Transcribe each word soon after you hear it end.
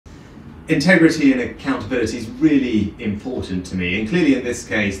Integrity and accountability is really important to me, and clearly in this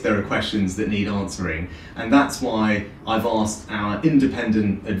case there are questions that need answering, and that's why I've asked our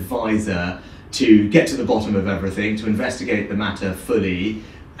independent advisor to get to the bottom of everything, to investigate the matter fully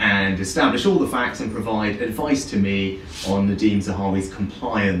and establish all the facts and provide advice to me on Nadhim Zahawi's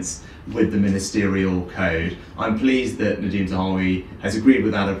compliance with the ministerial code. I'm pleased that Nadhim Zahawi has agreed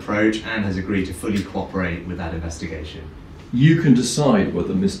with that approach and has agreed to fully cooperate with that investigation. You can decide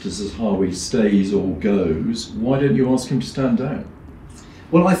whether Mr Zahawi stays or goes. Why don't you ask him to stand down?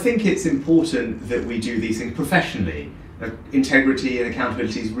 Well, I think it's important that we do these things professionally. Integrity and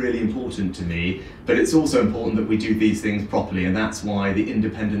accountability is really important to me, but it's also important that we do these things properly, and that's why the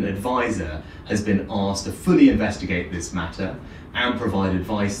independent advisor has been asked to fully investigate this matter and provide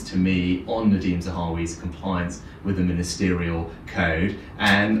advice to me on Nadhim Zahawi's compliance with the ministerial code,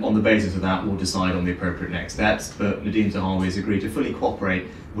 and on the basis of that we'll decide on the appropriate next steps. But Nadhim Zahawi has agreed to fully cooperate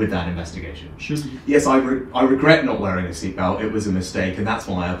with that investigation. Yes, I regret not wearing a seatbelt. It was a mistake, and that's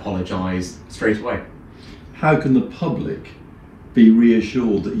why I apologise straight away. How can the public be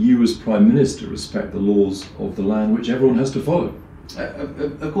reassured that you as Prime Minister respect the laws of the land which everyone has to follow?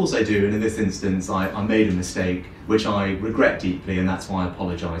 Of course I do, and in this instance I made a mistake which I regret deeply, and that's why I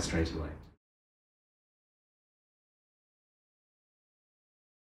apologise straight away.